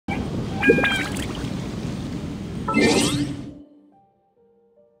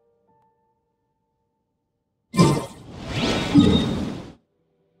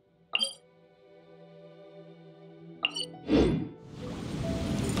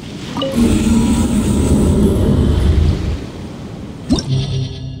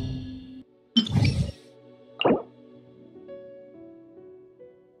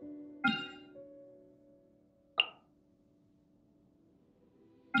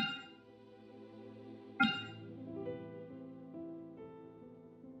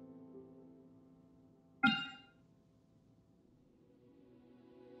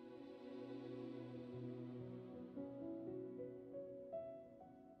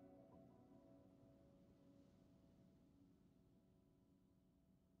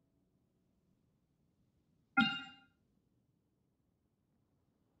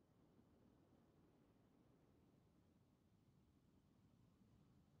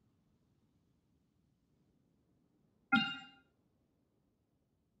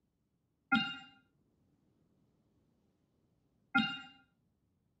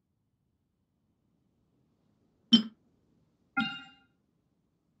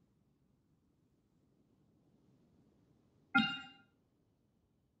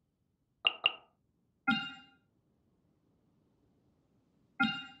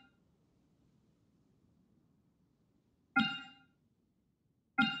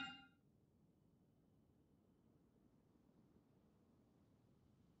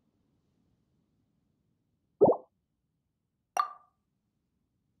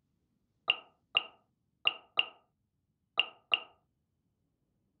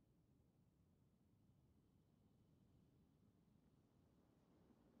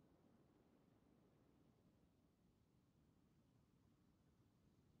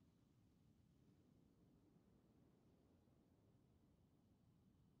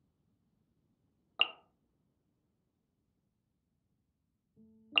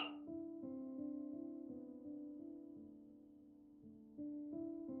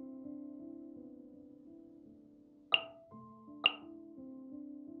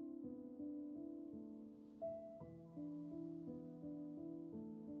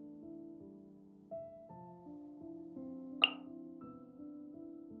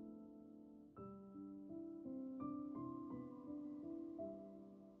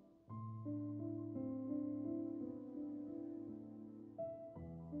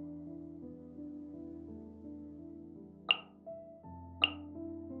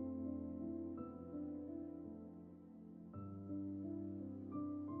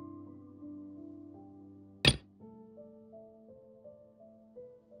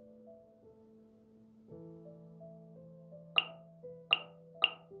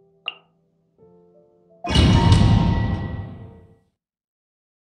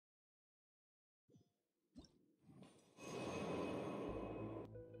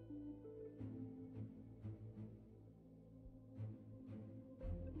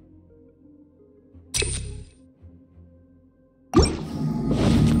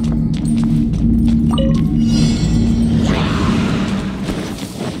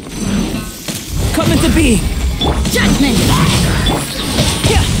To be judgment.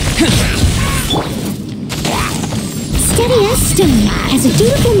 Steady as stone, as a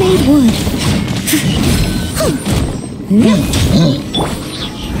dutiful maid would.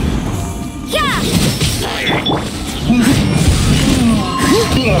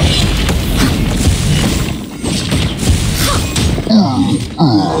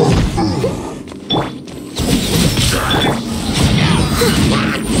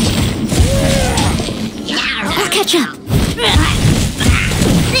 I'll catch up.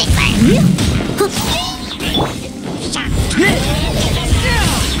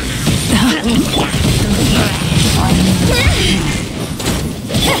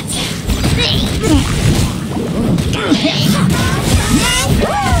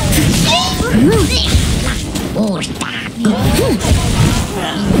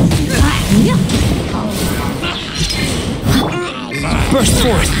 burst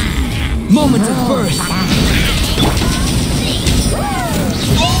forth. Moment of birth.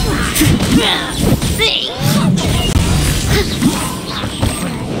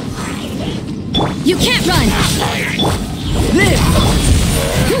 You can't run! Live!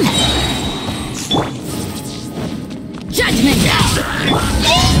 Judgment!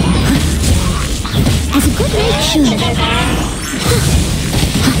 As a good maid should.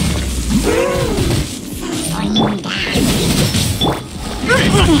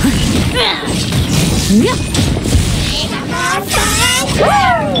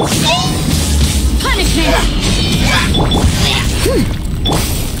 Punishment!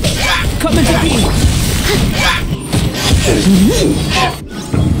 Come into being!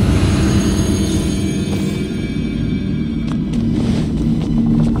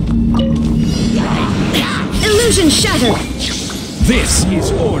 Illusion shattered! This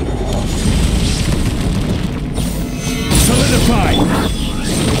is order! Solidify!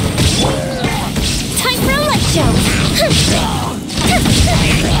 Time for a light show!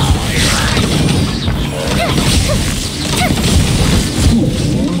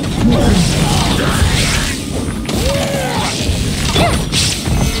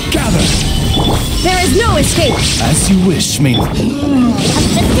 Gather! There is no escape! As you wish, maiden. A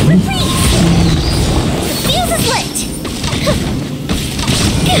festive reprise! The fuse is lit!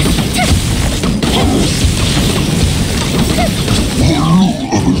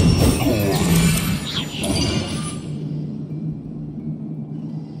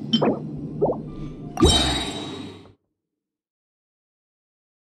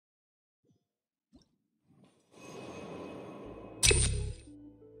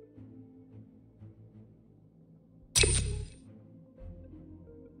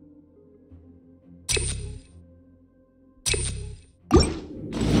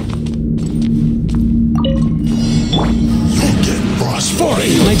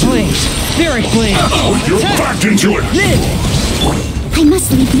 My blade! Spirit blade! Oh, you're backed into it! Live! I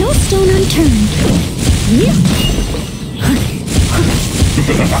must leave no stone unturned.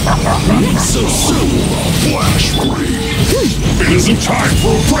 So soon, flash free! It isn't time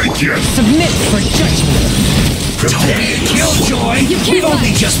for a break yet! Submit for judgment! Killjoy! We've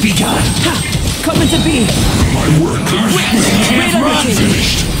only just begun! Ha! Come into being! My work is not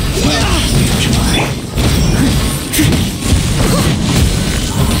finished!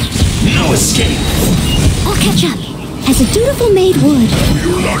 No escape! I'll catch up, as a dutiful maid would.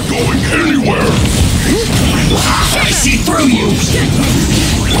 You're not going anywhere! I see through you!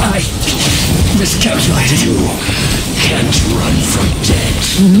 I miscalculated. You can't run from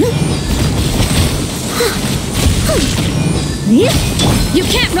death. You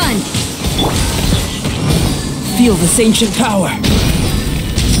can't run! Feel this ancient power.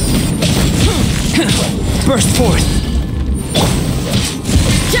 Burst forth.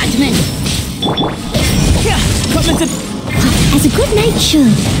 Judgment! Come into... As a good knight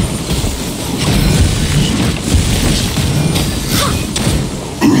should.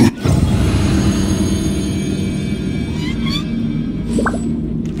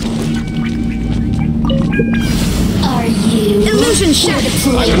 Are you? Illusion shattered!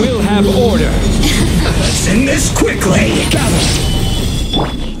 I will have order. Let's end this quickly. Gather.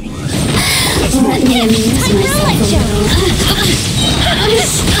 Let me amuse myself a little.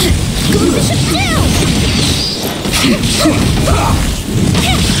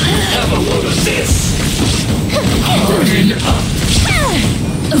 Have a load of this. Burn up.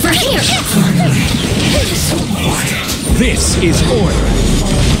 Over here! This is order.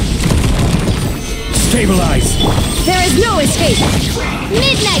 Stabilize. There is no escape!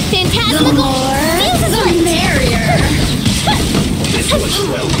 Midnight Phantasmical! The merrier.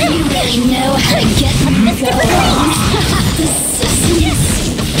 You really know how to get a Mr. The systems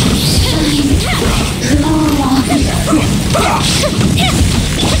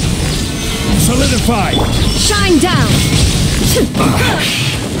Solidify. Shine down!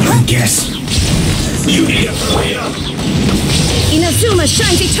 I guess you need to hurry up. Inazuma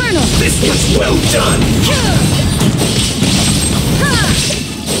shines eternal! This was well done.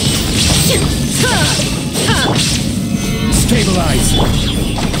 Stabilize.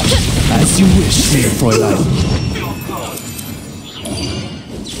 As you wish, dear Fräulein.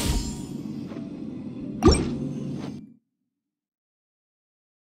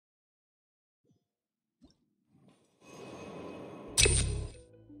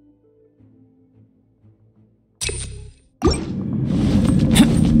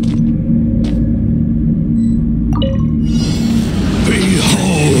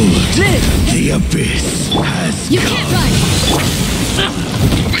 The abyss has You can't run!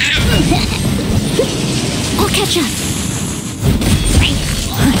 I'll catch up!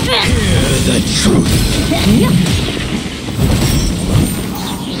 hear the truth.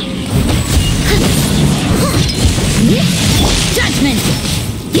 Judgment!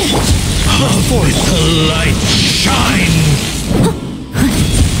 For the light shines.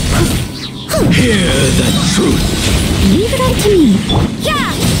 Hear the truth. Leave it all to me.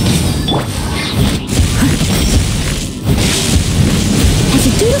 Yeah! As a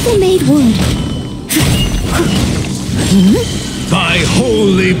dutiful maid would. By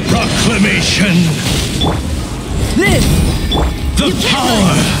holy proclamation. Live! The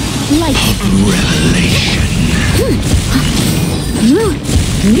power Light. of revelation.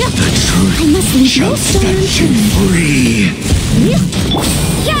 The truth I must leave shall no stone set you unturned. free.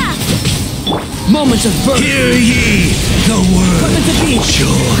 Yeah! Moments of birth. Hear ye the word Coming to be.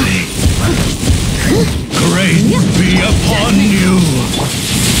 joy. Grace be upon you.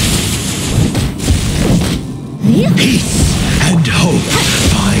 Peace and hope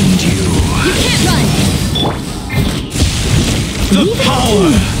find you. You can't run! The power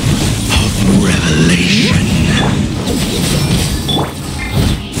of revelation.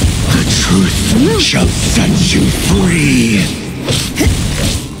 The truth shall set you free.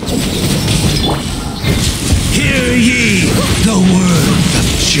 Hear ye the words of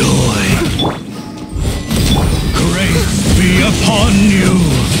joy. Grace be upon you.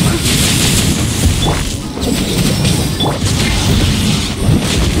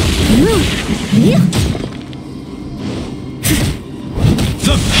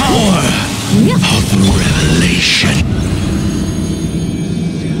 The power of revelation.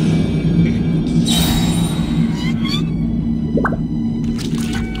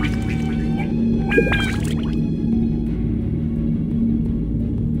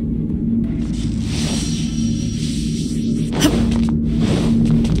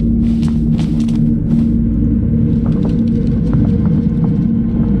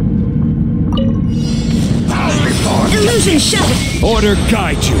 Illusion shattered! Order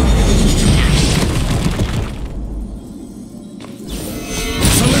guide you.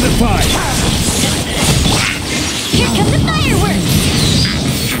 Solidify. Here come the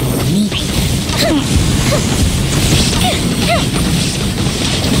fireworks!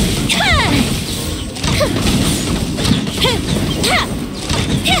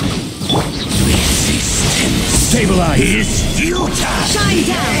 Stabilize. Is futile. Shine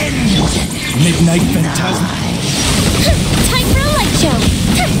down! Midnight phantasm. Time for a light show!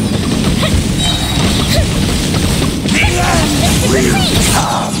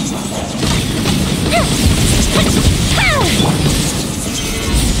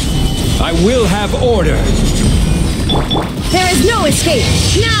 I will have order. There is no escape!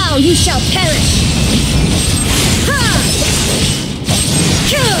 Now you shall perish!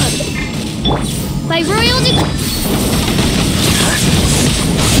 By royal decree!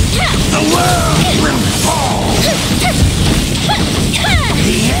 The world will fall.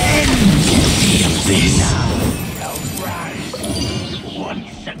 The end of this. Now rise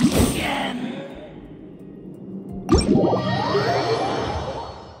once again.